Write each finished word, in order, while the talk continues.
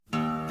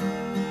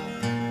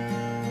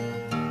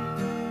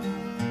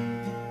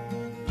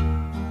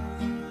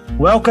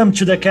Welcome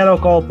to the Cattle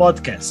Call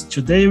podcast.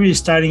 Today we're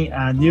starting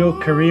a new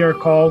career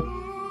call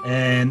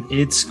and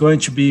it's going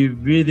to be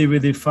really,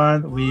 really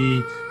fun.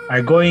 We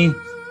are going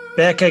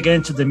back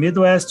again to the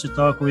Midwest to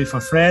talk with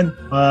a friend.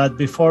 But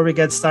before we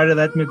get started,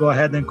 let me go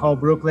ahead and call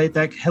Brooke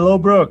Latek. Hello,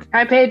 Brooke.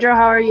 Hi, Pedro.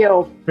 How are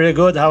you? Pretty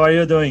good. How are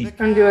you doing?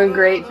 I'm doing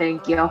great.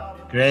 Thank you.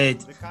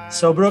 Great.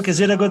 So, Brooke,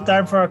 is it a good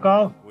time for a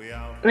call?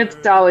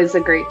 It's always a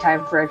great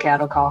time for a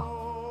cattle call.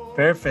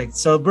 Perfect.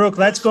 So, Brooke,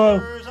 let's go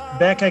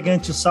back again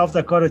to South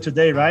Dakota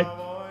today, right?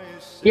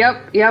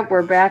 Yep.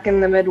 We're back in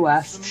the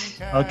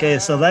Midwest. Okay,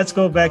 so let's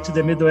go back to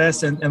the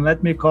Midwest and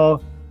let me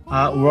call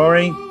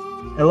Warren.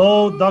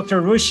 Hello,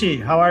 Dr.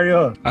 Rushi. How are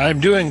you? I'm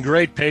doing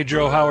great,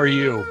 Pedro. How are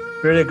you?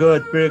 Pretty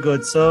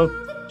good.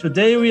 So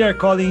today we are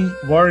calling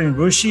Warren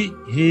Rushi.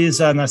 He is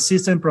an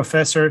assistant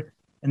professor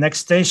and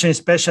extension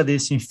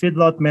specialist in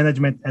feedlot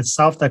management at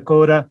South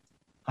Dakota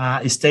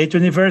State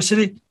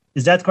University.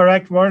 Is that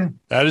correct, Warren?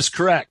 That is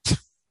correct.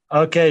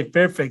 Okay,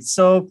 perfect.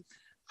 So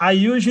I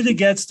usually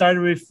get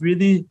started with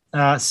really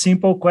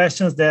simple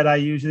questions that I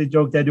usually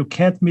joke that you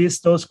can't miss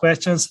those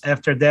questions.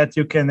 After that,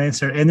 you can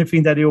answer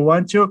anything that you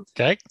want to.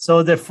 Okay.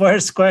 So the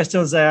first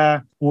questions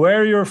are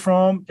where you're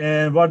from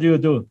and what do you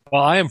do?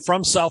 Well, I am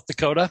from South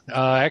Dakota.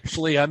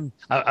 Actually,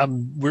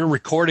 we're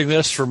recording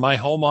this from my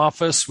home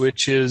office,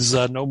 which is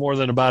no more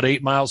than about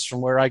 8 miles from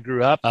where I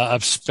grew up.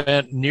 I've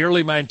spent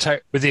nearly my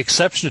entire, with the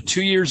exception of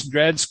 2 years in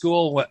grad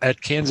school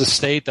at Kansas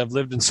State, I've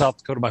lived in South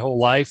Dakota my whole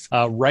life.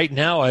 Right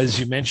now, as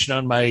you mentioned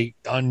on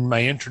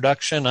my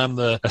introduction, I'm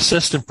the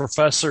assistant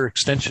professor,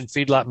 extension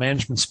feedlot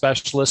management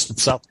specialist at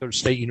South Dakota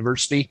State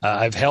University.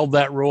 I've held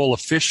that role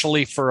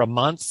officially for a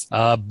month.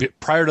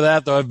 Prior to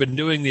that, though, I've been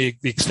doing the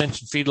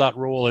extension feedlot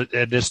role at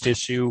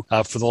SDSU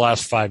for the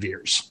last 5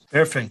 years.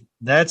 Perfect.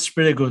 That's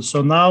pretty good.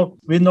 So now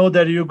we know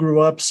that you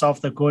grew up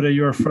South Dakota.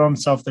 You're from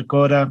South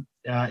Dakota.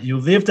 You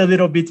lived a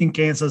little bit in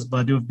Kansas,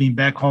 but you've been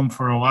back home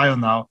for a while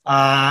now.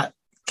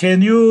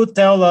 Can you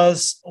tell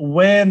us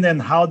when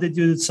and how did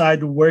you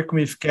decide to work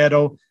with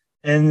cattle?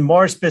 And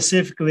more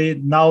specifically,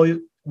 now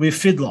with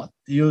feedlot.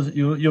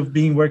 You've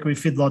been working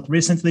with feedlot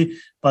recently,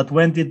 but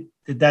when did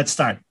that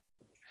start?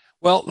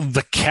 Well,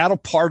 the cattle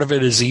part of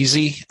it is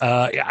easy.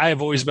 I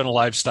have always been a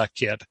livestock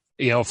kid.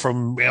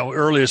 From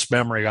earliest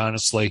memory,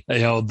 honestly,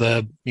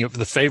 the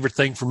favorite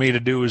thing for me to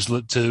do is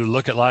to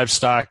look at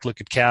livestock,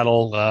 look at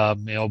cattle,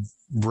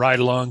 ride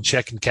along,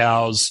 checking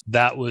cows.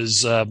 That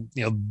was,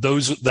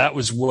 that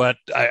was what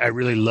I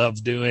really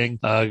loved doing.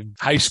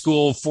 High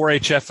school,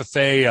 4-H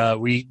FFA.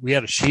 We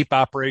had a sheep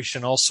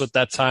operation also at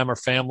that time, our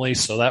family.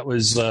 So that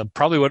was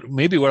probably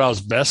what I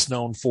was best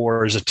known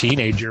for as a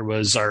teenager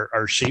was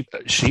our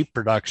sheep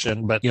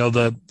production. But,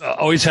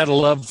 always had a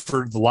love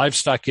for the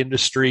livestock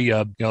industry.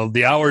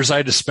 The hours I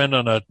had to spend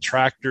on a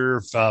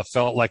tractor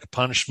felt like a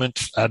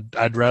punishment.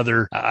 I'd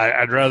rather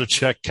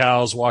check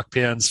cows, walk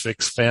pens,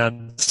 fix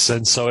fence.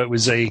 And so it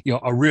was a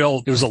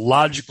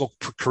logical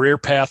career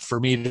path for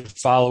me to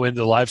follow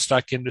into the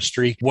livestock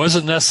industry.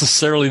 Wasn't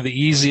necessarily the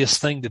easiest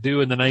thing to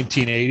do in the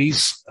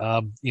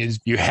 1980s.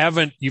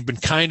 You've been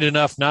kind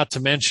enough not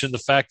to mention the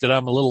fact that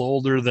I'm a little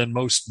older than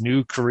most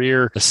new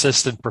career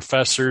assistant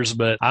professors,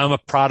 but I'm a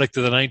product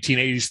of the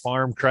 1980s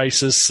farm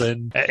crisis.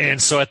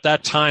 And so at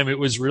that time, it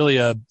was really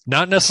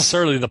not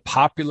necessarily the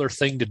popular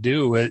thing to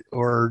do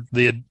or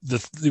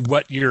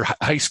what your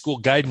high school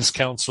guidance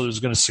counselor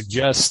is going to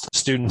suggest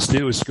students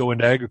do is go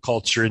into agriculture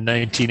in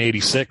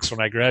 1986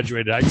 when I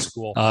graduated high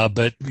school.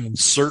 But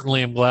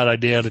certainly I'm glad I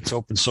did. It's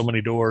opened so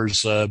many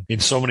doors in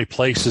so many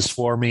places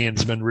for me and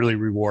it's been really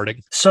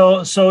rewarding.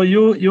 So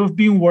you've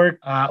been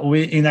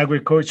in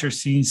agriculture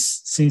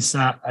since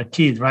a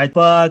kid, right?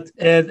 But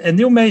and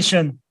you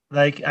mentioned,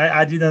 like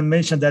I didn't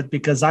mention that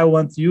because I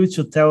want you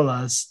to tell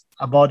us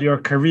about your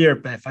career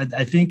path.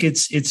 I think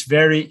it's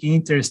very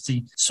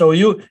interesting. So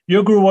you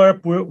grew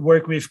up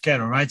work with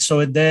cattle, right?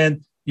 So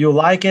then you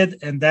like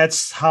it, and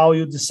that's how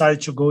you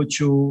decided to go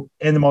to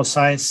animal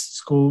science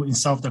school in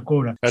South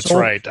Dakota. That's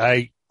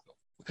right.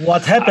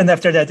 What happened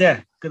after that?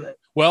 Yeah.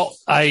 Well,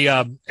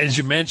 as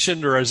you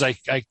mentioned, or as I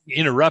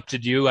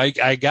interrupted you,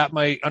 I got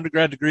my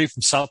undergrad degree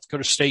from South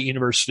Dakota State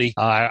University.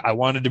 I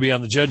wanted to be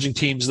on the judging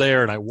teams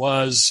there, and I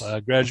was.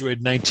 Graduated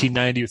in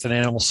 1990 with an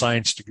animal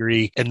science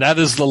degree. And that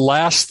is the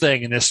last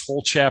thing in this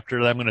whole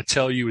chapter that I'm going to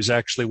tell you is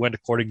actually went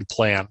according to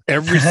plan.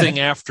 Everything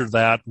after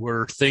that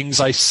were things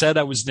I said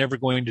I was never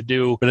going to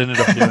do, but ended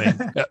up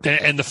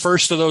doing. And the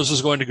first of those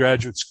was going to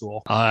graduate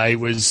school. I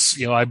was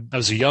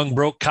a young,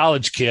 broke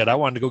college kid. I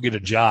wanted to go get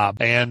a job.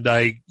 And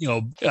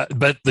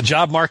but the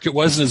job market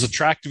wasn't as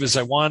attractive as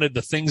I wanted.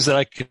 The things that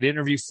I could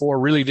interview for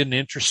really didn't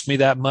interest me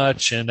that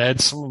much. And I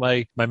had some of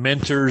my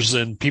mentors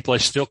and people I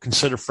still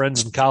consider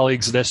friends and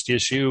colleagues at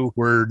SDSU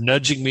were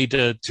nudging me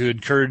to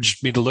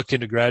encourage me to look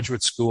into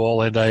graduate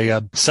school. And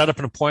I set up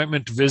an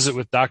appointment to visit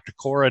with Dr.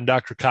 Cora and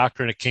Dr.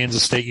 Cochran at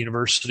Kansas State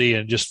University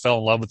and just fell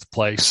in love with the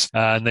place.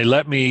 And they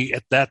let me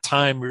at that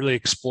time really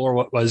explore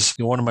what was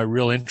one of my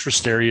real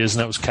interest areas,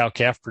 and that was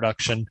cow-calf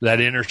production, that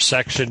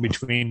intersection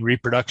between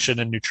reproduction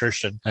and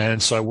nutrition.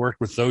 And so I worked worked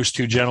with those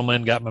two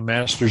gentlemen, got my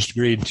master's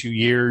degree in 2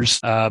 years,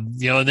 and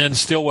then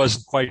still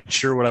wasn't quite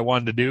sure what I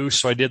wanted to do.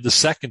 So I did the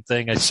second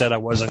thing I said I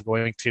wasn't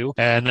going to,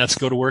 and that's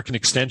go to work in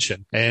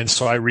extension. And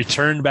so I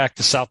returned back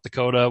to South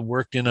Dakota,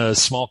 worked in a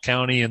small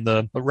county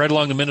right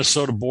along the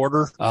Minnesota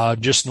border,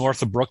 just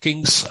north of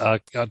Brookings.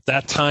 At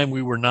that time,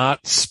 we were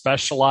not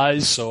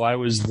specialized, so I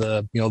was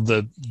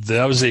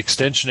I was the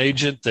extension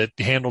agent that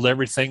handled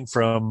everything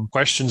from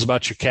questions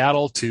about your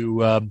cattle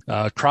to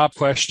crop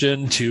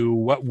question to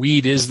what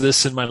weed is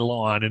this in my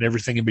lawn and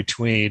everything in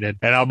between. And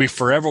I'll be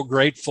forever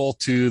grateful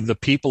to the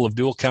people of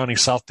Dual County,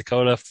 South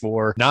Dakota,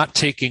 for not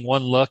taking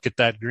one look at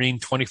that green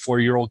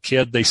 24-year-old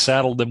kid they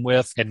saddled him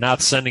with and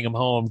not sending him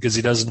home because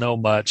he doesn't know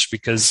much,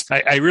 because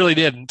I really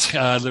didn't.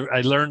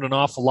 I learned an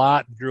awful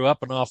lot, grew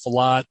up an awful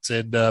lot,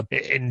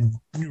 and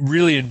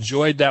really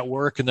enjoyed that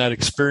work and that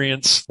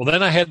experience. Well,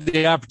 then I had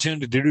the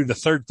opportunity to do the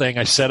third thing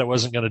I said I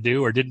wasn't going to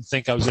do or didn't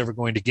think I was ever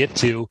going to get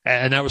to,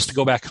 and that was to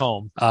go back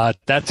home. At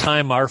that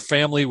time, our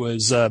family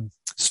was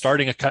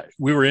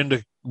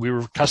we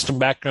were custom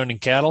backgrounding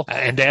cattle,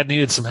 and Dad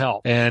needed some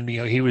help. And,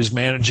 he was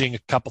managing a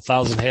couple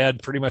thousand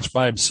head pretty much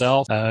by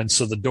himself. And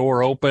so the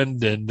door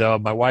opened, and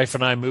my wife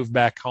and I moved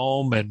back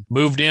home and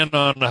moved in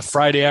on a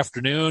Friday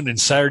afternoon, and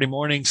Saturday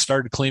morning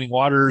started cleaning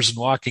waters and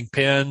walking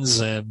pens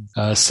and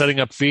setting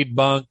up feed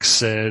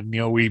bunks. And,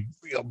 we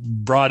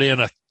brought in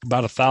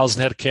about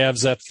 1,000 head of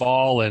calves that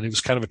fall, and it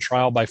was kind of a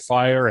trial by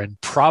fire. And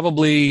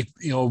probably,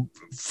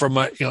 from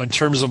in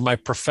terms of my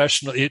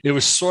professional, it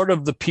was sort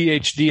of the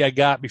PhD I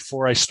got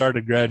before I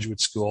started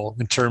graduate school,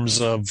 in terms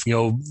of,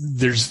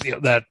 there's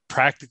that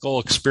practical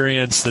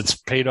experience that's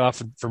paid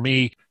off for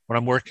me when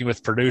I'm working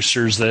with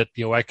producers, that,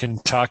 I can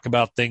talk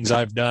about things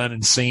I've done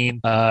and seen,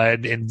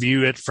 and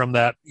view it from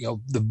that,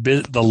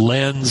 the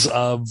lens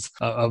of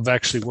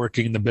actually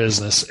working in the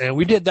business. And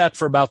we did that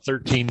for about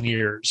 13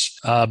 years.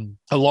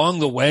 Along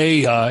the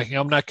way,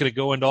 I'm not going to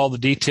go into all the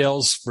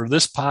details for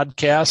this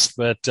podcast,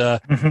 but,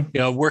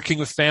 working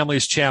with family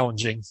is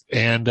challenging.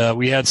 And,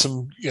 we had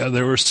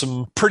there were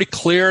some pretty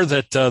clear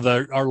that,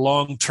 our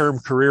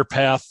long-term career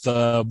path,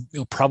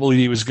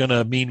 probably was going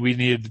to mean we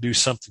needed to do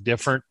something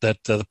different,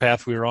 that the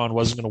path we were on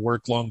wasn't going to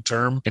work long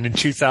term. And in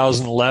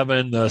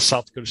 2011, the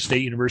South Dakota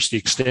State University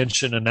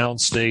Extension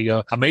announced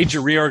a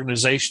major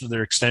reorganization of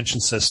their extension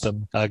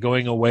system,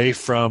 going away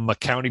from a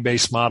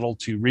county-based model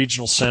to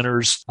regional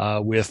centers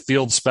with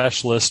field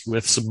specialists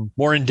with some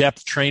more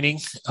in-depth training,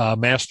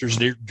 master's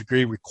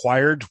degree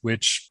required,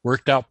 which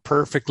worked out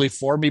perfectly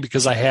for me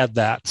because I had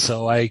that.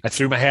 So I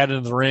threw my hat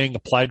into the ring,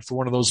 applied for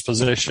one of those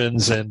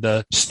positions, and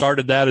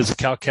started that as a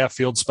cow-calf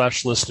field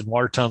specialist in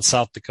Watertown,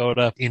 South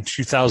Dakota in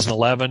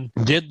 2011.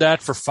 Did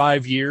that for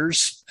 5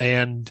 years.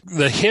 And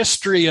the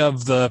history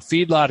of the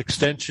feedlot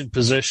extension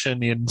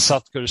position in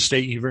South Dakota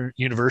State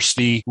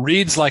University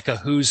reads like a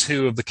who's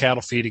who of the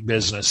cattle feeding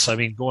business. I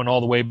mean, going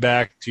all the way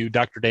back to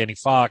Dr. Danny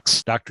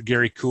Fox, Dr.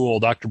 Gary Kuhl,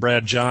 Dr.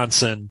 Brad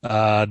Johnson,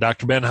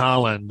 Dr. Ben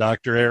Holland,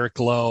 Dr. Eric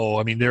Lowe.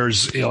 I mean,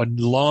 there's a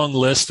long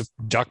list of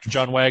Dr.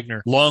 John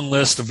Wagner, long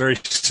list of very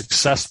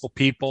successful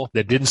people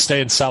that didn't stay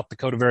in South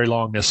Dakota very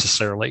long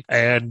necessarily.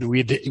 And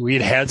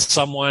we'd had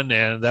someone,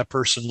 and that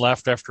person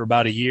left after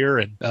about a year,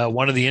 and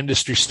one of the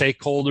industry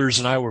stakeholders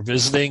and I were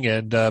visiting,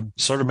 and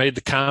sort of made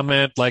the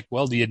comment like,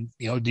 well, do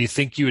you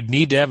think you would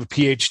need to have a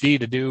PhD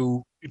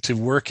to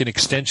work in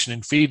extension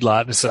and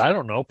feedlot? And I said, I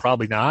don't know,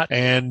 probably not.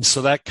 And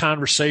so that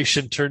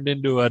conversation turned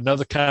into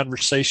another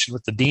conversation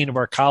with the dean of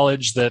our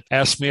college that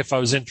asked me if I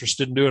was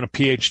interested in doing a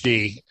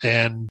PhD.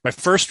 And my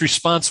first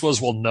response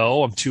was, well,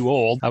 no, I'm too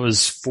old. I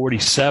was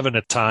 47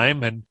 at the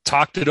time, and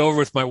talked it over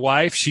with my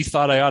wife. She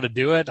thought I ought to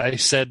do it. I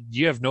said,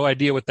 you have no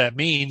idea what that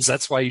means.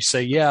 That's why you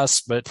say yes.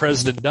 But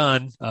President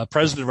Dunn,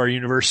 president of our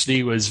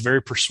university, was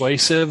very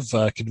persuasive,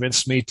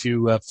 convinced me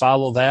to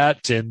follow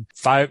that. And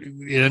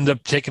it ended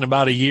up taking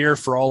about a year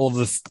for all of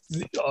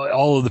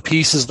the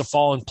pieces to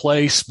fall in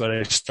place. But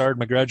I started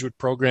my graduate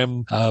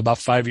program about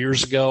 5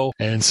 years ago,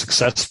 and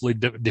successfully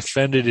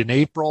defended in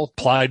April,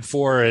 applied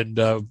for, and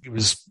it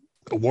was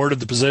awarded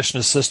the position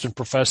of assistant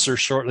professor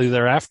shortly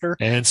thereafter.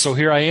 And so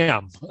here I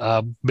am.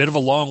 Bit of a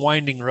long,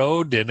 winding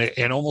road,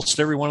 and almost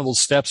every one of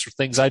those steps are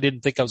things I didn't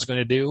think I was going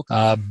to do.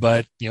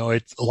 But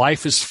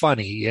life is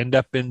funny. You end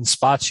up in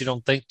spots you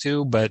don't think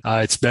to, but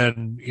it's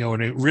been,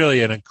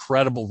 really an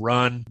incredible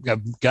run.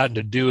 I've gotten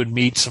to do and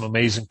meet some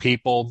amazing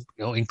people,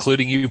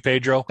 including you,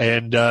 Pedro.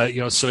 And,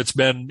 so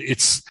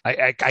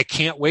I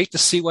can't wait to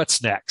see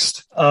what's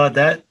next.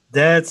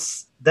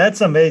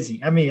 That's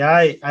amazing. I mean,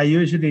 I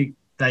usually,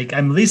 like,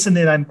 I'm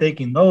listening, I'm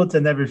taking notes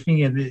and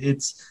everything, and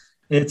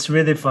it's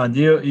really fun.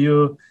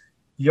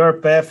 Your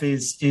path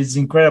is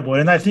incredible,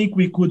 and I think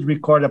we could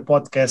record a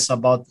podcast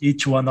about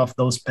each one of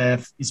those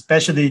paths,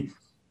 especially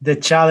the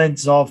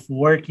challenge of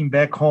working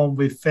back home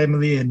with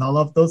family and all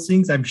of those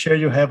things. I'm sure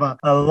you have a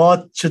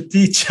lot to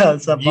teach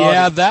us about.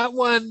 Yeah, that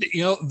one,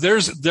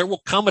 there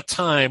will come a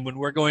time when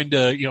we're going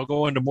to,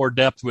 go into more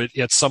depth with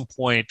at some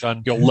point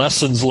on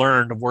lessons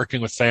learned of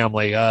working with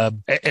family,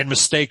 and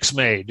mistakes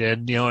made.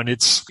 And, and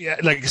it's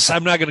like I said,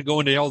 I'm not going to go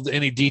into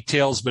any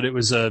details, but it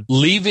was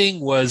leaving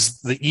was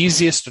the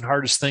easiest and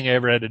hardest thing I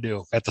ever had to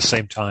do at the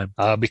same time,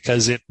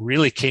 because it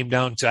really came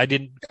down to,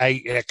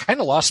 I kind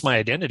of lost my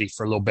identity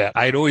for a little bit.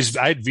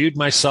 I'd viewed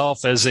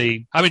myself as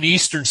I'm in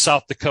eastern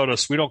South Dakota,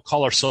 so we don't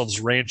call ourselves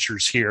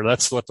ranchers here.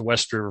 That's what the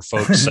West River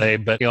folks say.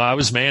 But, I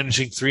was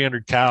managing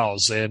 300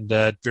 cows, and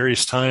at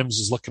various times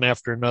was looking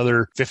after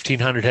another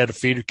 1,500 head of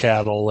feeder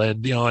cattle.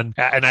 And, and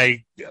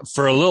I,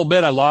 for a little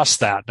bit, I lost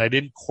that. I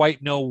didn't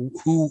quite know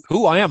who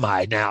am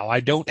I now.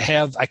 I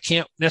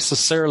can't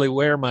necessarily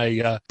wear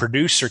my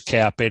producer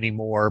cap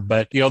anymore,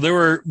 but,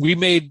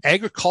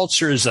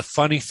 agriculture is a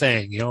funny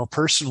thing. A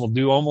person will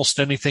do almost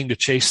anything to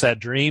chase that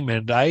dream.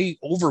 And I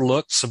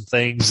overlooked some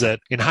things that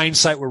in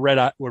hindsight were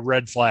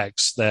red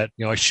flags that,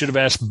 I should have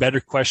asked better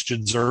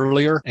questions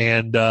earlier.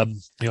 And, I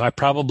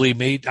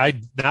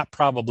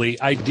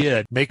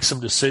did make some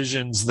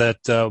decisions that,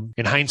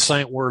 in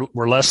hindsight were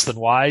less than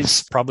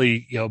wise.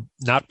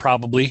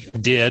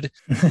 Did.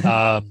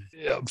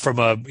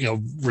 From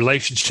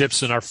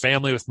relationships in our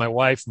family with my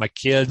wife, my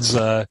kids,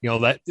 that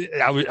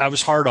I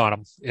was hard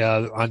on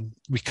them,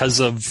 because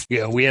of,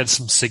 we had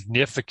some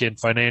significant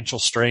financial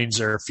strains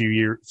there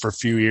for a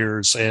few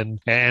years, and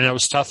it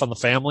was tough on the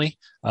family.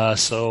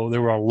 So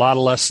there were a lot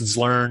of lessons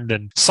learned,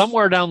 and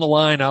somewhere down the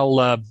line,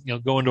 I'll,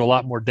 go into a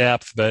lot more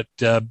depth, but,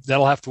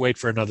 that'll have to wait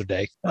for another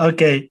day.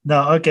 Okay.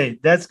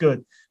 That's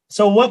good.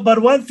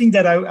 But one thing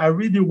that I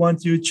really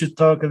want you to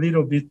talk a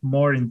little bit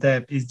more in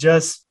depth is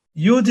just,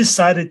 you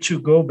decided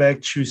to go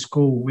back to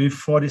school with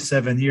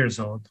 47 years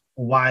old,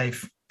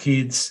 wife,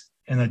 kids,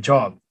 and a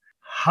job.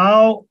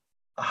 How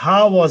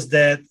was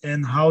that,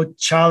 and how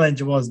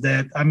challenging was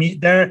that? I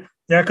mean, there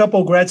are a couple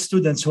of grad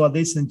students who are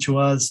listening to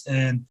us,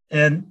 and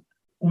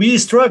we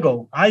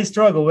struggle. I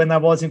struggled when I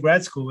was in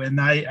grad school, and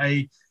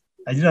I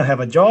didn't have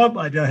a job,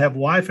 I didn't have a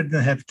wife, I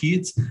didn't have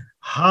kids.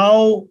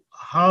 How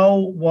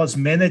was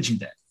managing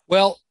that?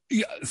 Well,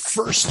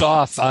 first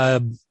off,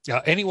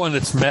 anyone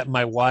that's met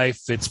my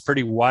wife, it's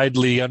pretty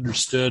widely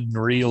understood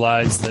and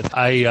realized that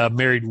I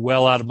married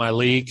well out of my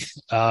league.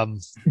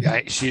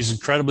 She's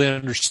incredibly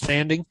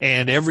understanding,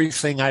 and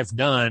everything I've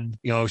done,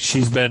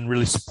 she's been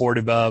really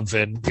supportive of.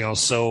 And,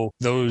 so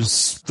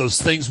those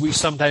things we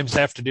sometimes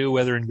have to do,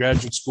 whether in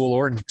graduate school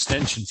or in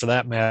extension for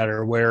that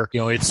matter, where,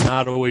 it's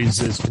not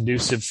always as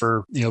conducive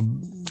for,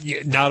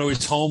 not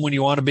always home when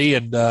you want to be,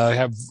 and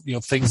have,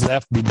 things that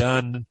have to be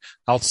done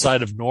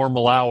outside of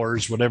normal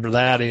hours, whatever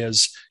that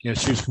is,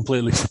 she was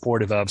completely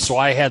supportive of. So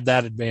I had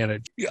that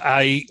advantage.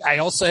 I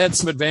also had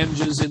some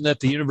advantages in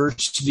that the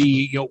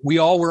university, we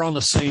all were on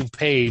the same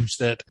page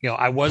that,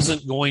 I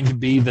wasn't going to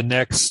be the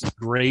next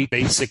great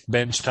basic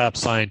benchtop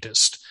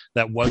scientist.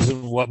 That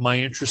wasn't what my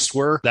interests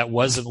were. That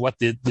wasn't what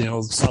the,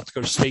 South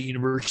Dakota State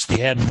University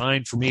had in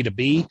mind for me to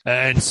be.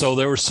 And so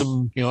there were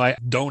some,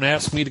 don't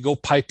ask me to go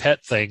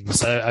pipette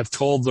things. I've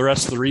told the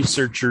rest of the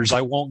researchers,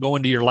 I won't go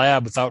into your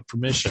lab without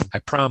permission. I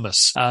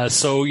promise.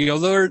 So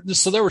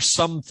there were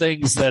some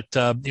things that,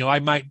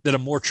 that a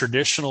more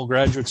traditional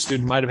graduate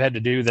student might have had to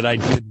do that I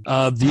didn't.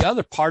 The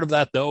other part of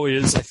that though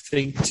is, I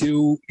think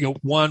too,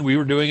 one, we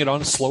were doing it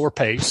on a slower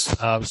pace.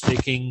 I was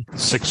taking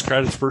 6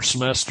 credits per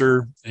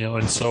semester,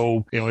 and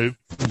so,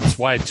 that's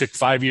why it took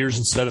 5 years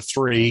instead of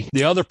 3.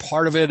 The other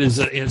part of it is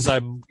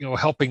I'm,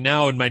 helping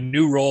now in my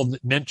new role,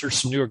 mentor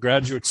some newer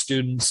graduate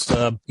students.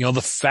 The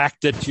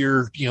fact that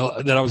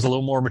that I was a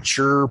little more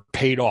mature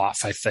paid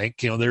off, I think.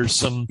 There's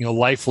some,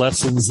 life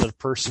lessons that a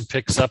person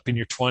picks up in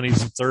your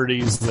 20s and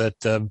 30s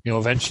that,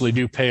 eventually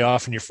do pay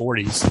off in your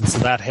 40s. And so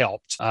that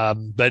helped.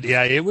 But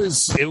yeah, it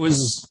was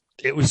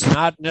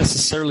not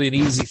necessarily an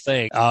easy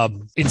thing.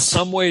 In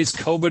some ways,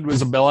 COVID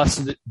was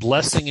a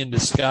blessing in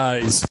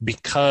disguise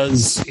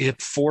because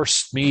it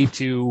forced me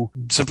to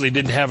simply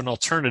didn't have an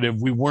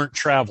alternative. We weren't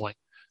traveling.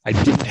 I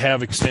didn't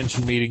have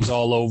extension meetings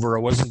all over.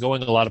 I wasn't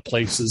going a lot of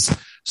places.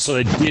 So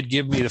it did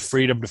give me the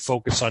freedom to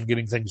focus on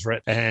getting things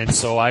written. And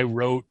so I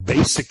wrote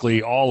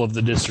basically all of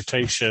the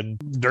dissertation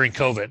during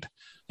COVID.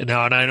 And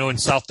I know in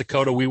South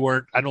Dakota,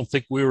 I don't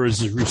think we were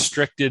as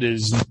restricted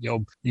as,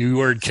 you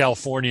were in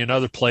California and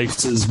other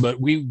places,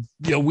 but we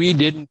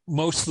didn't,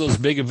 most of those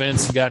big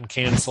events had gotten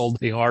canceled.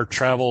 Our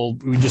travel,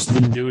 we just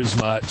didn't do as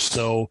much.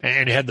 So,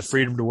 and had the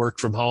freedom to work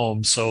from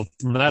home. So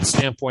from that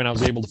standpoint, I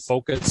was able to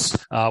focus,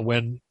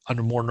 when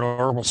under more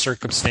normal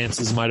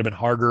circumstances might have been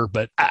harder,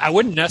 but I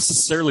wouldn't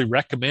necessarily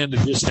recommend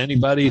to just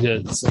anybody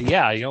to say, you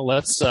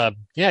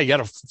got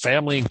a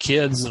family and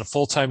kids and a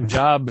full-time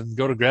job and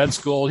go to grad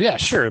school. Yeah,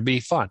 sure. It'd be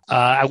fun.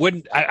 I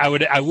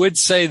would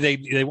say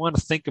they want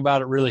to think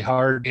about it really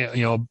hard.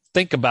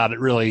 think about it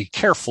really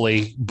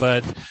carefully,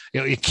 but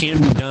it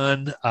can be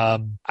done.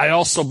 I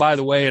also, by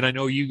the way, and I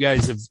know you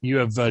guys have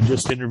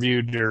just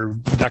interviewed, or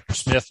Dr.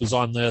 Smith was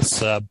on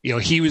this.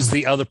 He was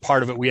the other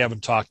part of it we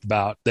haven't talked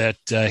about. That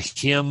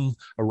him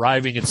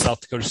arriving at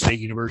South Dakota State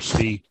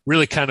University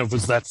really kind of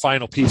was that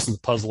final piece of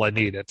the puzzle I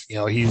needed.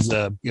 He's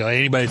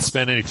anybody that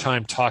spent any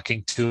time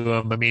talking to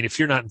him. I mean, if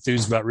you're not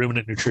enthused about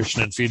ruminant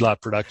nutrition and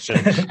feedlot production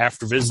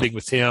after visiting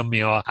with him,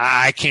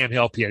 I can't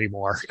help you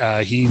anymore.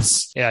 He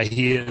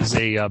is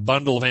a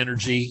bundle of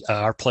energy.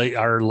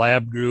 Our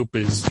lab group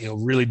is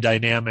really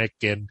dynamic,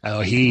 and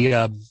he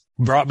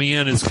brought me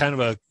in as kind of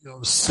a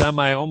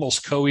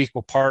almost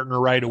co-equal partner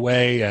right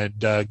away, and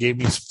gave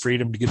me some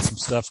freedom to get some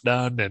stuff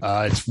done. And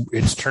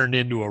it's turned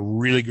into a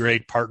really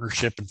great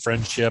partnership and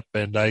friendship.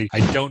 And I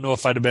don't know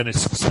if I'd have been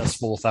as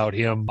successful without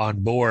him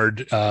on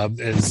board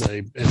as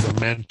a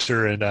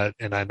mentor and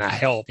a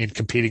help in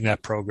competing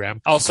that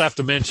program. I also have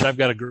to mention I've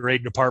got a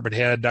great department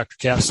head, Dr.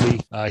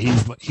 Cassidy.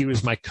 He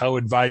was my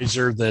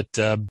co-advisor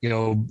that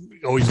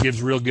always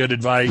gives real good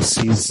advice.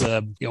 He's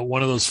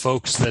one of those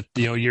folks that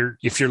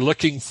if you're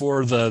looking for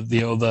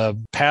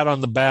the pat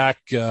on the back,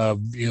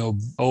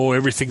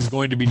 everything's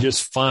going to be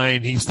just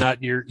fine. He's not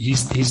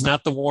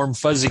the warm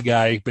fuzzy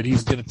guy, but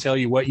he's going to tell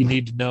you what you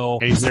need to know,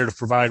 and he's there to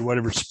provide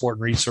whatever support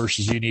and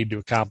resources you need to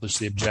accomplish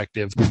the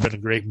objective. He's been a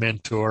great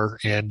mentor,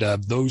 and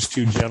those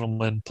two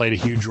gentlemen played a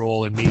huge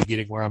role in me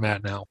getting where I'm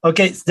at now.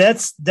 Okay,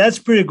 that's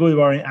pretty good,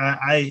 Warren.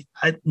 I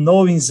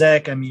knowing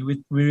Zach, I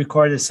mean, we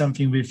recorded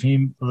something with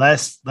him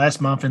last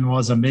month and it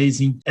was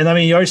amazing. And I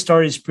mean, your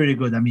story is pretty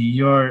good. I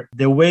mean,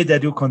 the way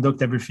that you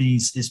conduct everything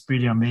is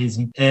pretty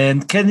amazing.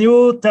 And can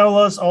you tell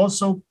us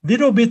also a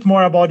little bit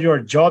more about your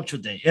job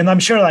today? And I'm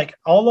sure like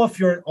all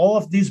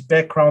of this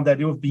background that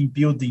you've been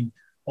building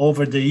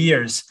over the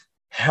years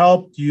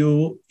helped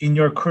you in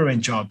your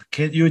current job.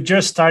 You're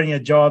just starting a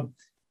job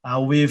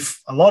with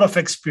a lot of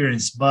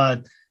experience,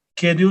 but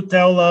can you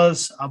tell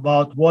us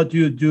about what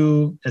you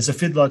do as a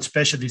feedlot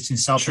specialist in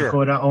South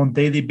Dakota on a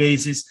daily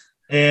basis?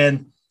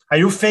 And are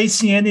you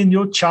facing any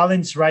new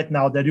challenge right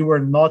now that you were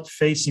not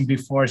facing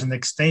before as an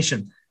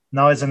extension,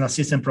 now as an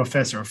assistant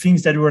professor,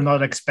 things that you were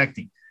not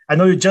expecting? I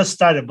know you just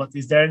started, but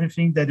is there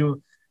anything that you're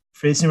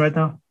facing right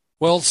now?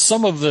 Well,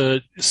 some of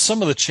the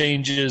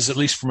changes, at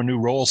least from a new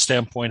role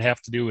standpoint,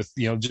 have to do with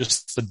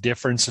just the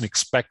difference in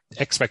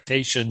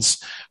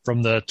expectations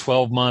from the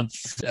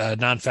 12-month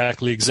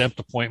non-faculty exempt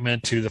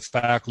appointment to the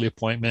faculty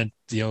appointment.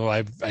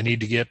 I need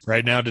to get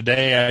right now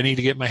today. I need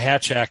to get my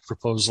Hatch Act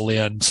proposal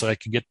in so I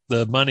can get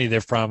the money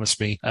they've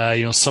promised me.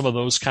 Some of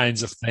those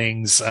kinds of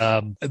things.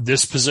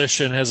 This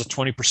position has a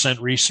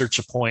 20% research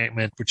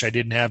appointment, which I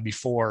didn't have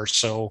before.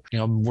 So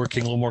I'm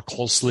working a little more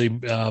closely.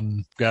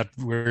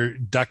 Where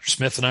Dr.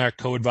 Smith and I are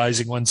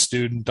co-advising one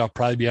student. I'll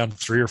probably be on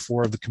 3 or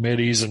 4 of the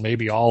committees, and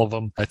maybe all of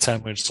them by the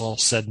time it's all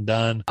said and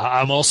done.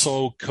 I'm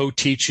also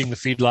co-teaching the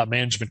feedlot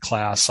management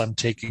class. I'm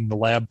taking the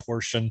lab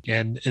portion,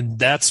 and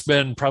that's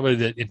been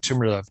probably in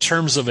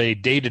terms of a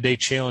day-to-day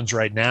challenge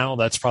right now,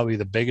 that's probably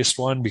the biggest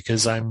one,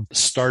 because I'm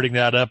starting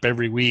that up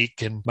every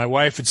week. And my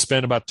wife had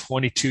spent about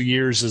 22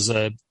 years as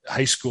a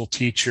high school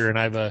teacher, and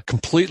I have a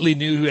completely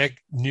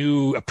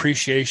new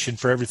appreciation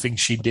for everything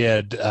she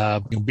did,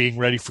 being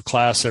ready for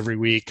class every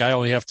week. I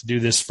only have to do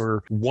this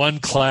for one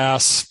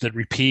class that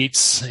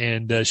repeats,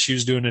 and she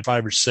was doing it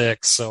 5 or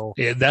 6. So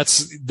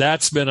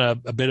that's been a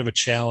bit of a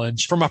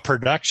challenge. From a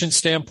production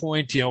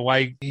standpoint,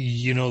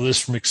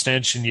 this from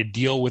extension, you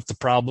deal with the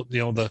problem,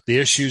 the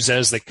issues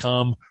as they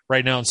come.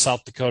 Right now in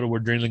South Dakota, we're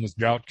dealing with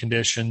drought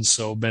conditions.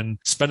 So I've been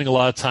spending a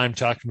lot of time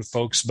talking with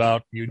folks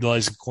about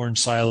utilizing corn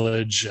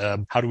silage.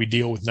 How do we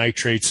deal with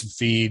nitrates and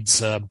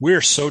feeds?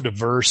 We're so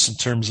diverse in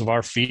terms of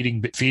our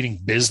feeding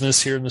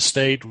business here in the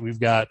state. We've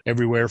got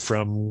everywhere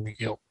from,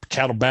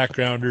 cattle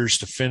backgrounders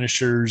to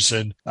finishers,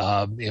 and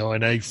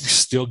I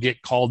still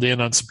get called in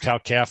on some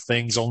cow-calf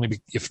things,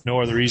 only if no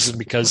other reason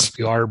because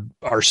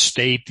our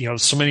state,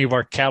 so many of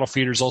our cattle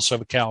feeders also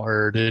have a cow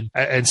herd,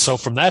 and so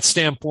from that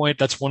standpoint,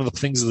 that's one of the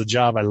things of the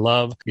job I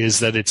love, is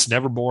that it's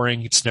never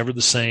boring, it's never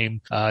the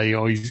same.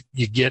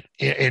 You get,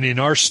 and in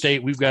our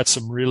state, we've got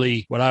some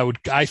really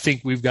I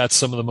think we've got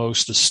some of the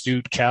most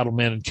astute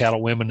cattlemen and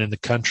cattlewomen in the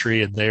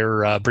country, and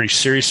they're pretty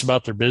serious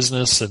about their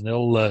business, and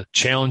they'll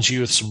challenge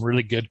you with some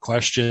really good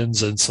questions.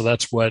 And so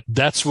that's what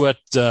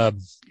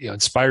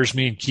inspires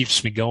me and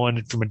keeps me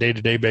going from a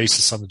day-to-day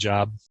basis on the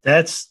job.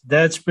 That's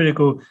pretty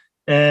cool.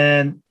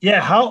 And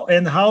how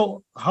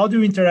do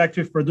you interact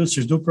with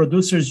producers? Do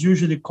producers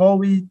usually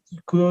call you?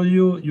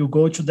 You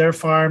go to their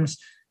farms?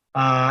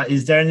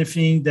 Is there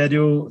anything that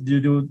you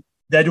do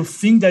that you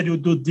think that you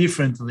do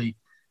differently,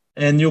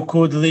 and you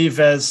could leave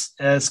as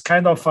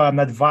kind of an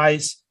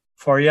advice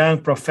for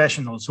young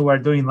professionals who are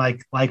doing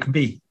like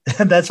me?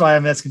 That's why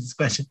I'm asking this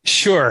question.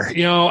 Sure.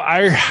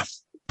 I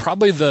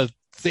probably the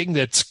thing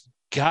that's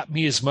got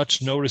me as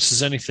much notice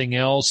as anything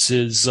else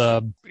is,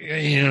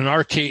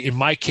 in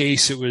my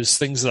case, it was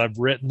things that I've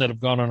written that have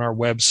gone on our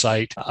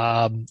website.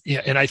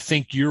 And I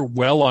think you're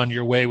well on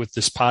your way with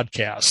this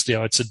podcast.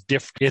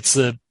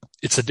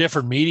 It's a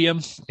different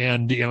medium,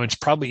 and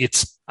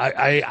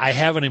I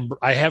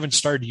haven't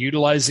started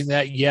utilizing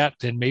that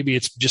yet, and maybe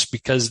it's just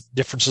because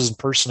differences in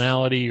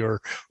personality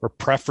or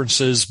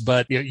preferences.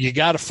 But you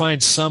got to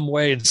find some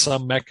way and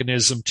some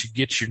mechanism to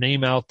get your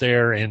name out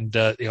there, and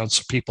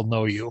so people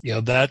know you.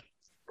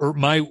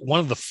 One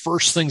of the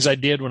first things I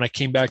did when I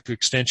came back to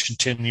Extension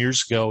 10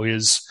 years ago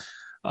is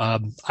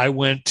I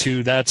went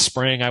to that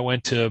spring.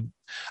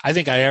 I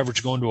think I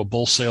averaged going to a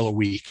bull sale a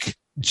week,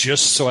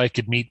 just so I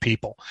could meet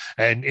people.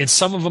 And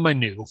some of them I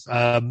knew.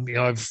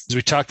 As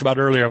we talked about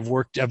earlier,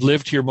 I've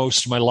lived here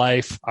most of my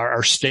life.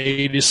 Our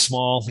state is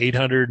small,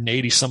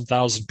 880 some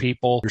thousand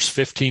people. There's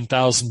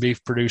 15,000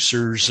 beef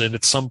producers. And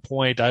at some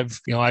point I've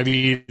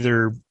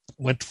either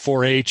went to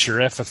 4-H or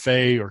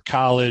FFA or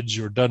college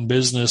or done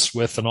business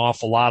with an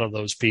awful lot of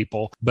those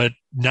people, but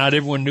not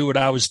everyone knew what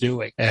I was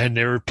doing. And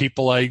there were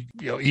people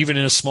even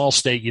in a small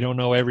state, you don't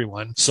know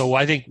everyone. So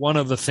I think one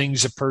of the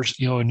things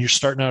and you're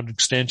starting out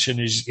Extension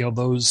is,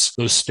 those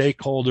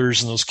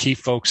stakeholders and those key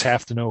folks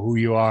have to know who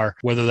you are,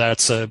 whether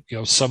that's and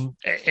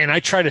I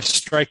try to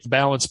strike the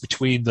balance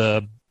between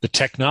the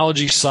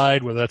technology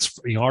side, whether that's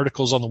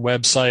articles on the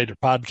website or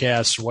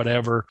podcasts or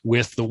whatever,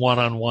 with the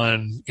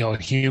one-on-one,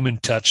 human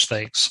touch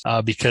things.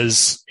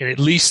 Because at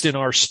least in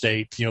our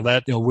state,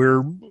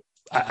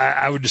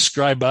 I would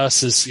describe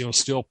us as,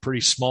 still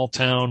pretty small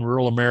town,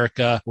 rural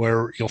America,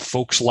 where,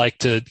 folks like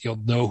to,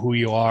 know who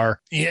you are.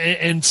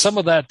 And some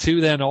of that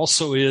too, then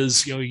also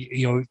is,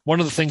 one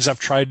of the things I've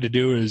tried to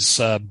do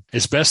is,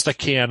 as best I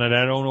can. And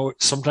I don't know,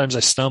 sometimes I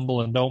stumble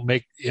and don't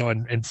make,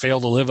 and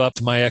fail to live up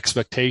to my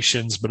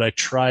expectations, but I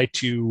try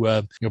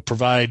to,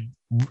 provide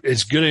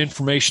as good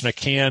information I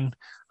can.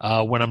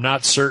 When I'm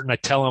not certain, I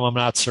tell them I'm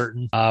not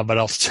certain, but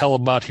I'll tell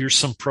them about, here's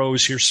some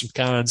pros, here's some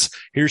cons,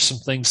 here's some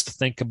things to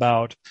think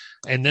about.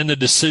 And then the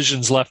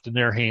decision's left in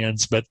their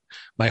hands. But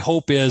my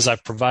hope is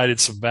I've provided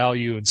some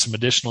value and some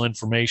additional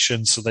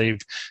information, so they've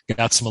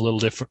got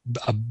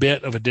a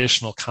bit of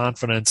additional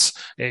confidence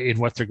in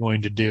what they're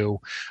going to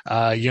do.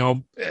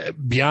 Beyond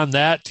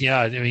that, the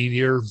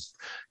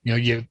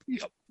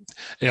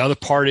other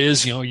part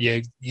is,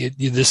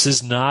 this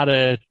is not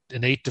an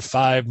 8 to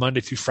 5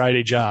 Monday through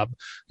Friday job,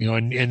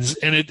 and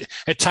it,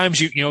 at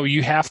times,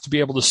 you have to be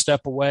able to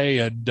step away.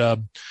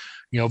 And,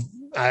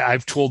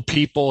 I've told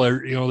people,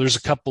 there's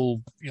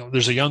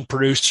there's a young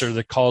producer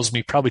that calls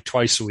me probably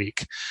twice a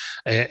week.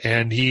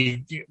 And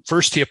he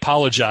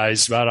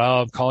apologized about,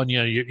 I'm calling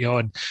you,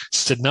 and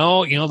said,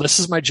 no, this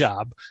is my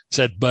job.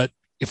 Said, but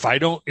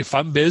if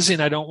I'm busy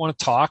and I don't want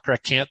to talk or I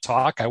can't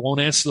talk, I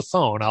won't answer the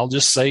phone. I'll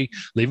just say,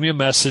 leave me a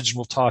message and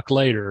we'll talk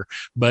later.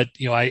 But,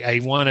 I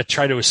want to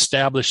try to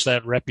establish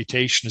that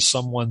reputation as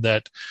someone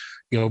that,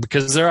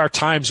 because there are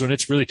times when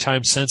it's really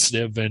time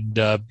sensitive and,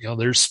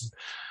 there's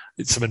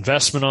some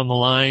investment on the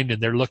line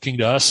and they're looking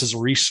to us as a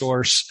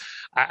resource.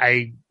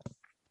 I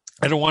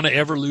don't want to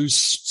ever lose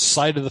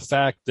sight of the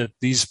fact that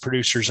these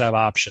producers have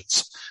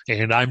options,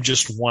 and I'm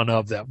just one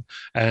of them.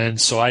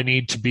 And so I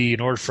need to be, in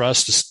order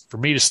for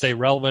me to stay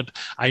relevant,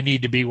 I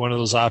need to be one of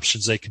those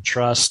options they can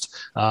trust,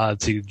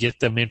 to get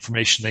them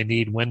information they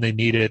need when they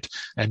need it,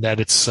 and that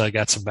it's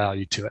got some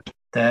value to it.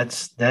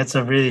 That's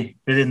a really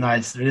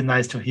nice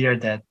to hear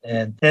that.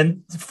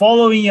 And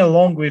following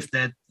along with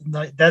that,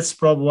 that's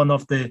probably one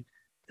of the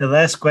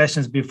last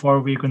questions before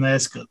we're going to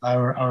ask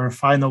our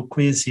final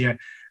quiz here.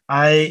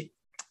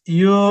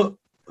 You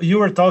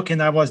were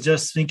talking, I was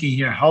just thinking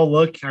here, how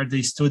lucky are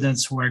the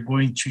students who are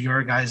going to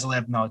your guys'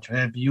 lab now to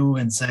have you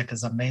and Zach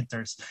as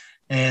mentors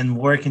and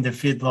work in the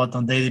feedlot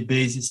on a daily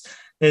basis?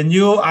 And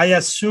I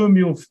assume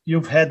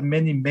you've had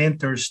many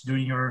mentors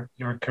during your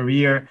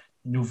career.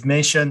 You've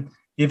mentioned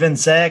even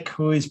Zach,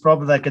 who is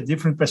probably like a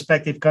different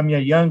perspective, coming a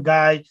young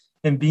guy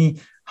and being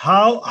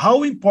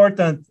how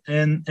important,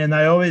 and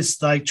I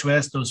always like to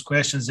ask those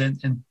questions,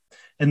 and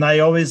I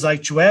always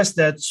like to ask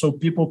that so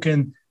people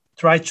can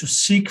try to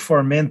seek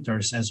for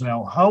mentors as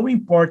well. How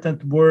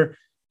important were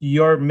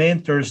your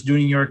mentors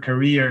during your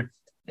career,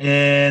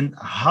 and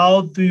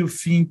how do you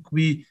think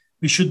we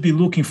should be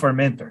looking for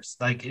mentors,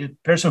 like a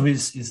person who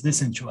is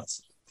listening to us?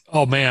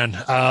 Oh man.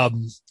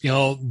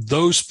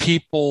 Those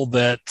people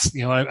that,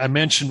 I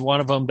mentioned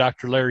one of them,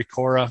 Dr. Larry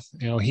Cora,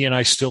 he and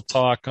I still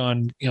talk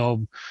on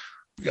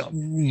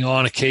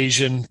on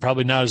occasion,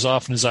 probably not as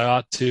often as I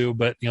ought to,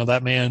 but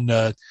that man,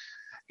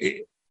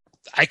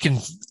 I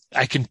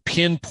can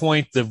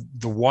pinpoint the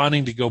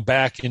wanting to go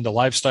back into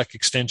livestock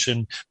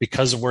extension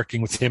because of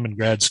working with him in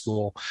grad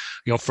school.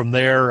 From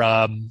there,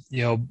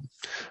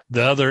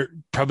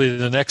 probably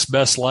the next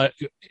best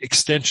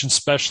extension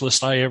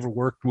specialist I ever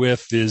worked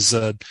with is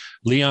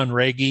Leon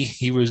Raggy.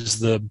 He was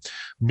the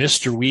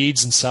Mr.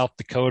 Weeds in South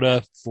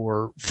Dakota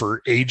for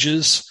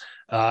ages.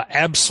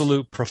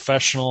 Absolute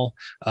professional,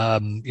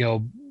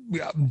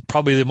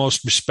 probably the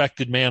most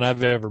respected man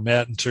I've ever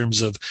met in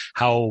terms of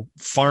how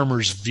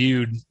farmers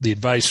viewed the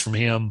advice from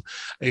him.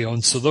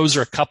 And so those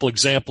are a couple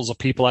examples of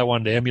people I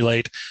wanted to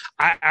emulate.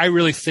 I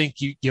really think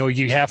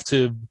you have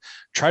to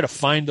try to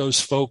find those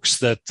folks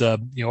that,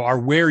 are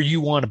where you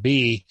want to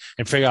be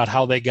and figure out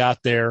how they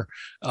got there.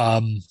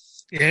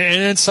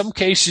 And in some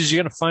cases,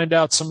 you're going to find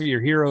out some of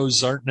your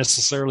heroes aren't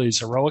necessarily as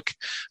heroic,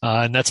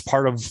 and that's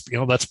part of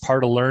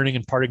learning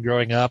and part of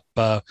growing up.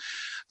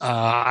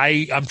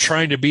 I'm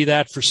trying to be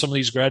that for some of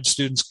these grad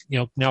students,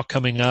 now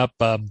coming up.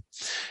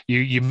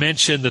 You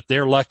mentioned that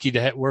they're lucky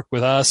to work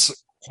with us.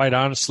 Quite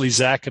honestly,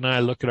 Zach and I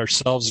look at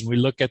ourselves and we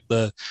look at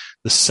the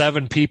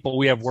 7 people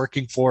we have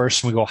working for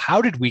us, and we go,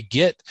 how did we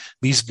get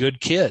these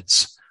good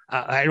kids?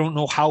 I don't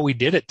know how we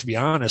did it, to be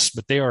honest,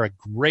 but they are a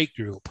great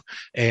group.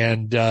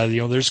 And,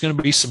 there's going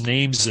to be some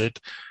names that,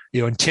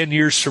 in 10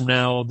 years from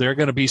now, there are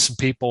going to be some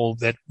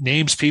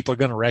names people are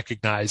going to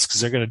recognize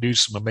because they're going to do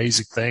some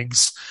amazing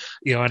things.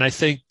 And I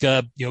think,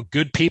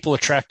 good people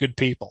attract good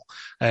people.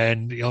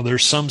 And,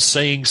 there's some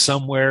saying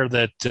somewhere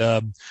that,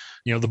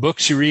 the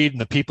books you read and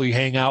the people you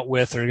hang out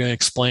with are going to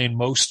explain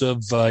most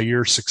of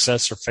your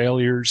success or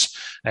failures.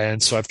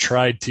 And so I've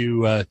tried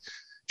to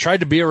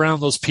be around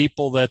those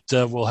people that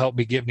will help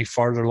me get me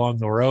farther along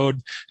the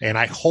road. And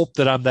I hope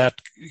that I'm that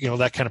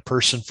kind of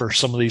person for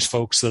some of these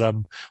folks that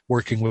I'm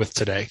working with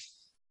today.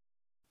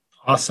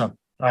 Awesome.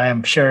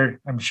 I'm sure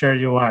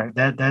you are.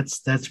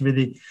 That's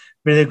really,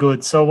 really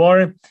good. So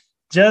Warren,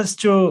 just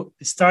to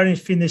start and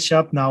finish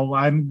up now,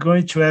 I'm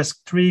going to ask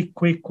 3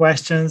 quick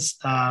questions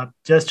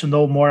just to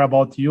know more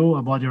about you,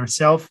 about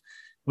yourself.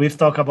 We've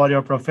talked about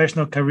your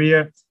professional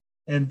career,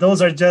 and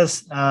those are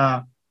just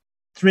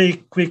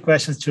 3 quick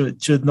questions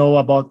to know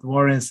about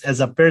Warren as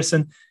a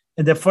person.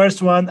 And the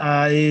first one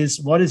is,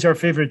 what is your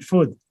favorite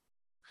food?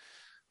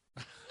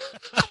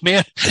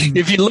 Man,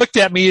 if you looked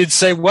at me and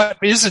say, what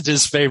isn't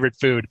his favorite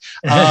food?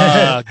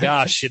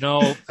 Gosh,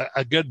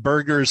 a good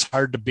burger is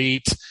hard to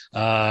beat.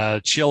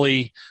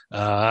 Chili.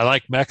 I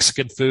like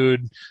Mexican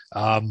food.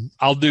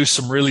 I'll do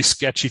some really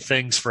sketchy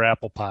things for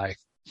apple pie.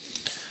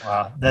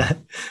 Wow.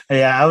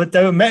 I would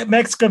tell you,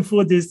 Mexican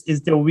food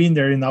is the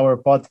winner in our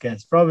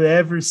podcast. Probably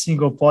every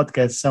single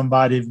podcast,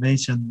 somebody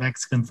mentioned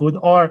Mexican food,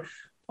 or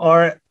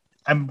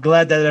I'm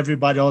glad that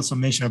everybody also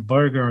mentioned a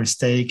burger or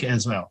steak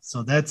as well.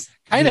 So that's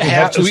kind of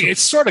it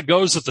sort of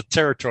goes with the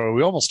territory.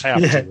 We almost have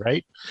to,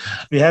 right?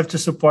 We have to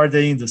support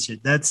the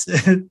industry. That's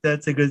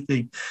a good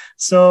thing.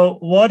 So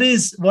what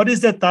is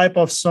the type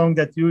of song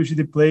that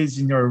usually plays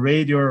in your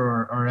radio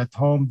or at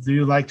home? Do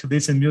you like to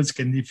listen to music?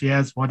 And if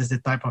yes, what is the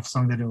type of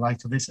song that you like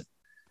to listen?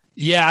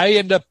 Yeah, I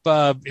end up,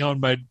 on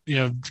my,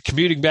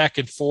 commuting back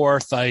and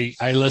forth. I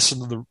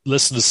listen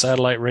to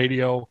satellite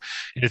radio,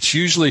 and it's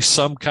usually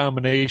some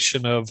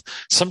combination of,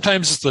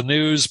 sometimes it's the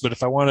news, but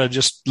if I want to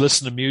just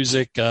listen to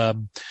music,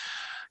 the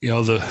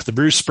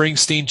Bruce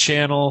Springsteen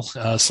channel,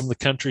 some of the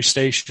country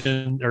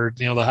station, or,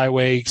 the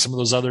highway, some of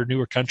those other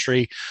newer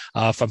country.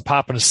 If I'm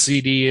popping a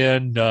CD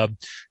in,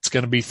 it's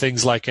going to be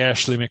things like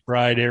Ashley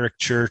McBryde, Eric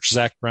Church,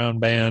 Zach Brown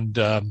Band.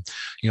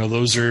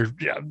 Those are,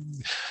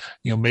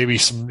 maybe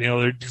some,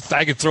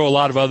 I could throw a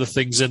lot of other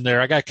things in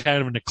there. I got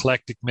kind of an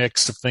eclectic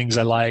mix of things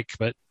I like,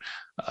 but,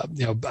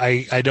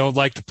 I don't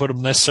like to put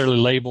them necessarily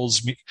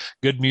labels.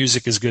 Good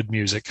music is good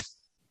music.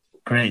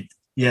 Great.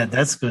 Yeah,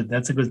 that's good.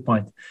 That's a good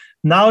point.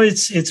 Now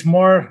it's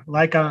more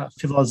like a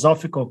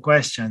philosophical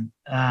question,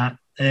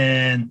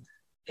 and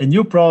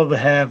you probably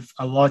have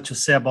a lot to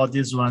say about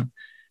this one.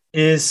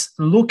 Is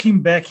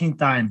looking back in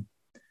time,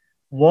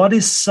 what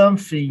is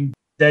something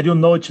that you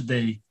know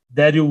today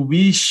that you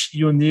wish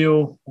you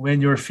knew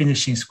when you were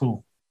finishing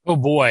school? Oh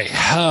boy,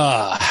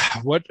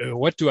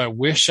 what do I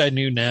wish I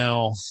knew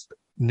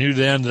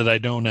then that I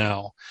don't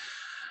now?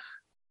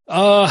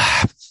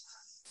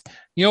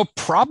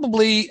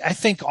 Probably, I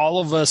think all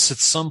of us at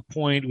some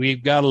point,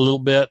 we've got a little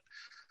bit,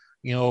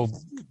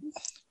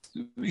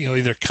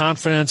 either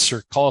confidence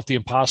or call it the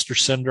imposter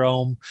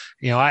syndrome.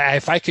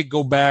 If I could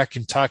go back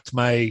and talk to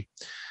my,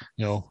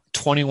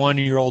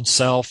 21-year-old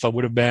self, I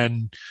would have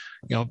been,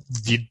 you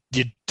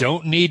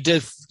don't need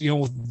to,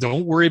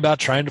 don't worry about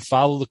trying to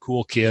follow the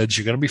cool kids.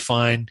 You're going to be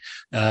fine.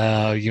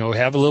 Have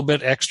a little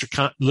bit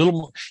extra,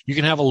 you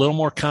can have a little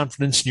more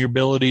confidence in your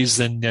abilities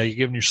than you're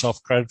giving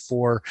yourself credit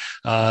for.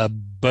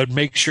 But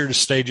make sure to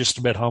stay just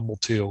a bit humble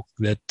too.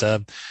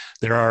 That,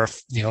 there are,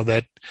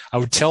 that I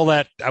would tell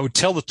the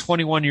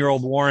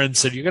 21-year-old Warren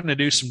said, you're going to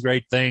do some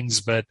great things,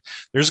 but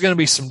there's going to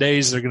be some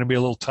days that are going to be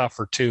a little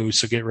tougher too.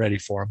 So get ready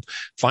for them.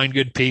 Find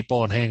good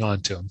people and hang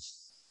on to them.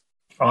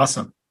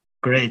 Awesome.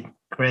 Great.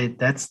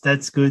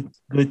 That's good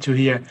to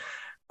hear.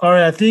 All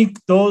right, I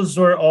think those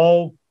were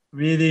all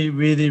really,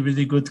 really,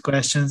 really good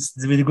questions,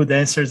 really good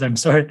answers. I'm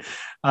sorry.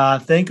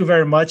 Thank you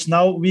very much.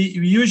 Now, we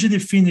usually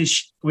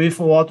finish with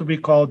what we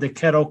call the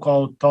Cattle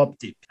Call Top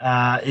Tip.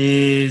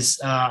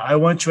 I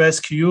want to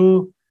ask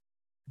you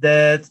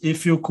that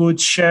if you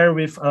could share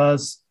with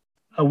us,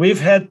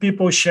 we've had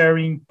people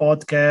sharing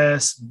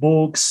podcasts,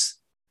 books,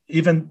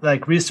 even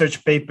like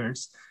research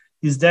papers.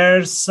 Is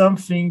there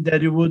something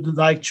that you would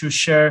like to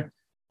share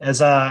as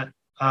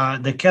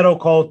the Cattle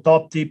Call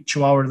top tip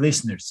to our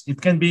listeners? It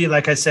can be,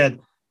 like I said,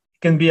 it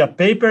can be a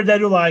paper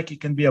that you like,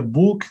 it can be a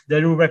book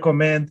that you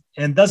recommend,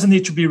 and doesn't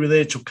need to be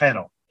related to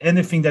cattle.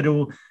 Anything that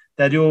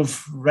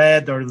you've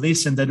read or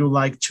listened that you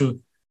like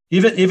to,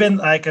 even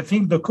like I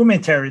think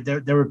documentary.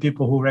 There were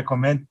people who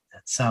recommend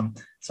some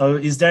So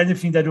is there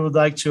anything that you would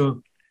like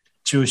to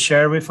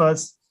share with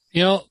us?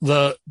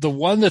 The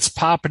one that's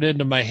popping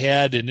into my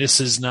head, and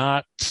it is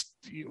not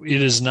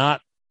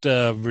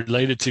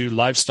related to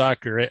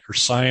livestock or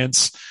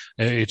science.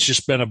 It's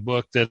just been a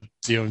book that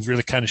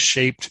really kind of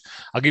shaped.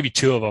 I'll give you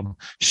two of them.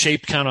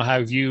 Shaped kind of how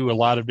I view a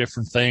lot of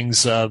different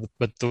things.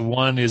 But the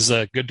one is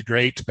Good to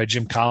Great by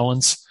Jim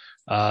Collins.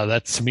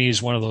 That to me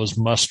is one of those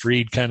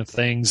must-read kind of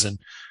things. And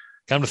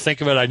come to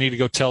think of it, I need to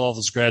go tell all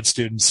those grad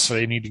students so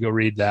they need to go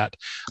read that.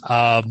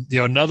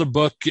 Another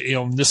book.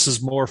 This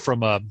is more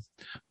from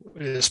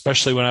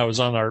especially when I was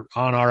on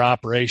our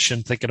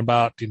operation, thinking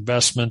about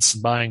investments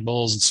and buying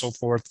bulls and so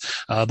forth.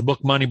 The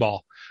book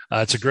Moneyball.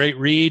 It's a great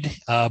read,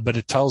 but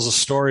it tells a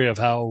story of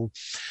how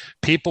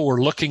people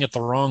were looking at the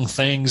wrong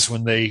things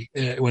when they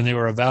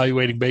were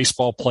evaluating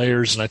baseball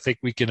players. And I think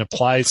we can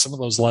apply some of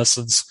those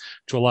lessons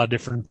to a lot of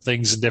different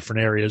things in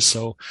different areas.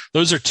 So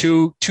those are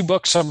two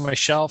books on my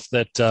shelf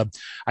that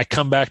I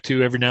come back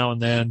to every now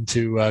and then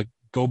to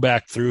go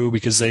back through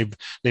because they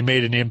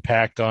made an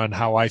impact on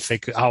how I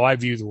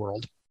view the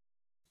world.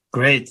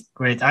 Great.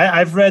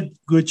 I've read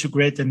Good to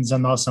Great, and it's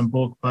an awesome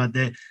book, but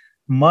the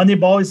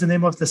Moneyball is the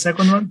name of the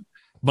second one?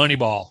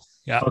 Moneyball.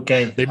 Yeah.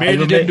 Okay. They made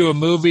it into a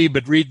movie,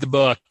 but read the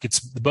book.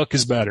 The book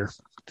is better.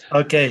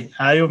 Okay.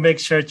 I will make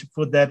sure to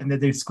put that in the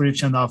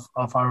description of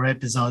our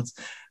episodes.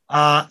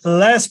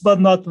 Last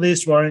but not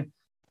least, Warren,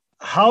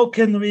 how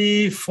can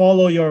we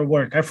follow your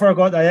work? I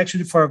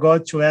actually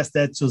forgot to ask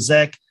that to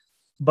Zach,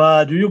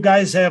 but do you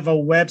guys have a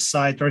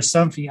website or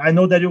something? I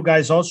know that you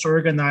guys also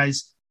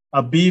organize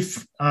a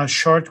beef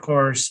short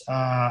course.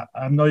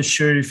 I'm not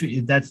sure if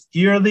that's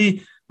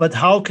yearly, but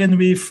how can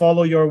we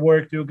follow your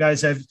work? Do you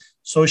guys have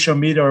social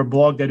media or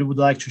blog that you would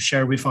like to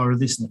share with our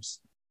listeners?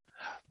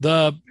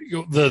 I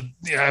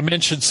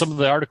mentioned some of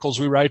the articles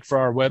we write for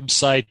our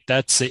website.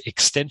 That's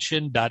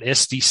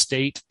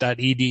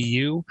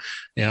extension.sdstate.edu.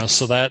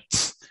 So that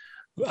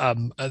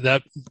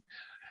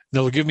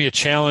they'll give me a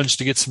challenge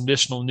to get some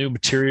additional new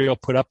material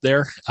put up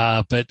there.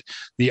 But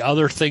the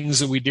other things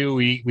that we do,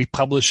 we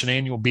publish an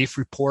annual beef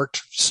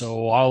report.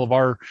 So all of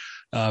our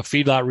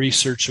feedlot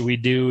research that we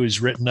do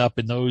is written up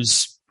in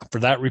those for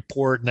that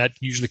report, and that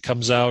usually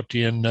comes out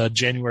in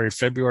January,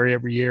 February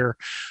every year.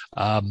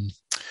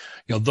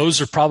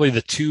 Those are probably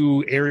the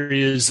two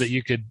areas that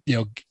you could,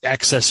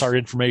 access our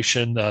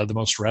information the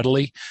most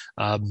readily.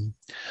 I'm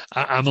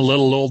a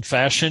little old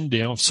fashioned.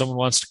 If someone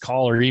wants to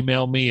call or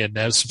email me and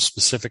has some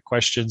specific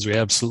questions, we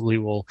absolutely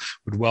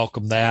would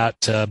welcome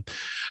that.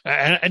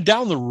 And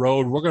down the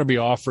road, we're going to be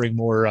offering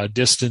more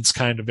distance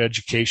kind of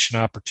education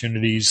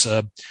opportunities.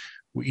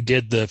 We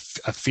did a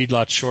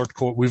feedlot short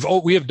course.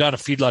 We have done a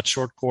feedlot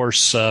short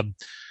course, here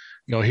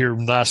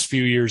in the last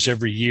few years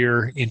every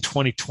year. In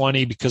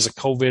 2020, because of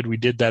COVID, we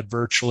did that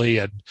virtually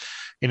and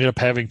ended up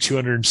having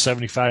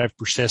 275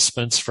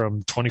 participants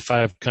from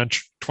 25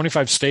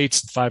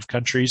 states and 5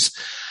 countries.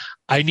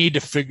 I need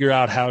to figure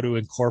out how to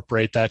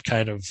incorporate that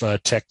kind of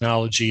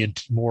technology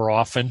into more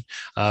often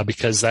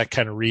because that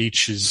kind of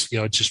reach is,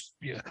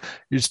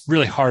 it's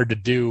really hard to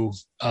do.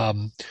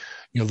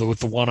 With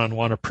the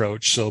one-on-one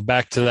approach. So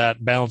back to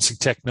that balancing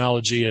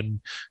technology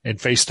and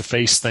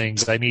face-to-face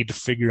things, I need to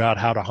figure out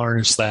how to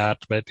harness that.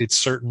 But it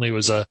certainly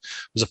was a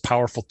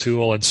powerful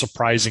tool and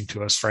surprising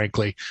to us,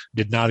 frankly.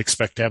 Did not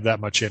expect to have that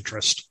much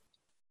interest.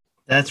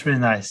 That's really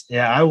nice.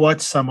 Yeah, I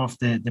watched some of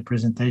the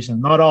presentation.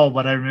 Not all,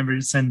 but I remember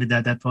you sent me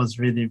that. That was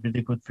really,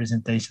 really good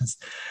presentations.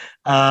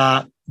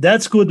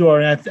 That's good,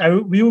 Warren.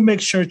 We will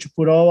make sure to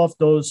put all of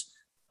those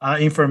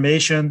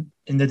information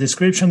in the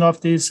description of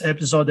this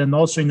episode and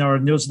also in our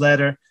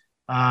newsletter,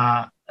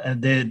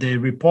 the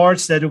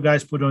reports that you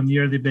guys put on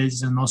yearly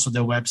basis and also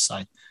the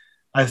website.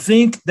 I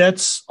think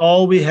that's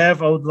all we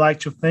have. I would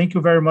like to thank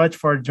you very much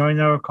for joining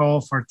our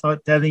call, for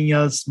telling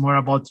us more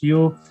about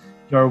you,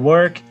 your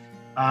work.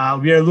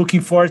 We are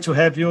looking forward to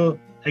have you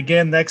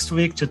again next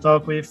week to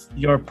talk with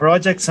your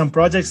projects, some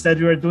projects that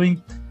you are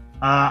doing.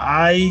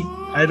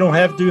 I don't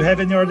have, do you have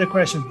any other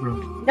questions,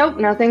 Brooke? Nope,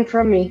 nothing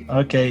from me.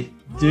 Okay.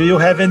 Do you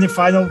have any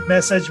final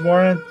message,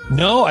 Warren?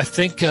 No, I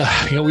think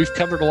we've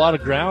covered a lot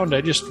of ground. I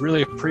just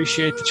really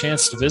appreciate the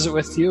chance to visit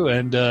with you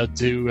and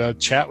to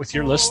chat with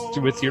your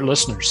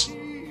listeners.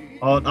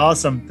 Oh,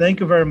 awesome!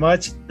 Thank you very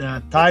much.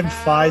 Time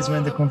flies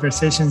when the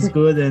conversation is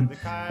good, and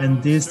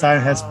this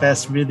time has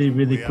passed really,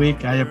 really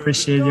quick. I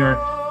appreciate your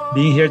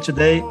being here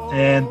today,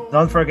 and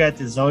don't forget,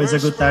 it's always a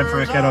good time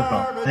for a cattle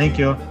call. Thank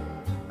you.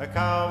 A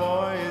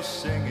cowboy is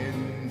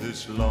singing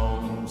this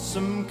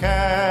lonesome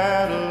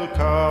cattle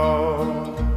call.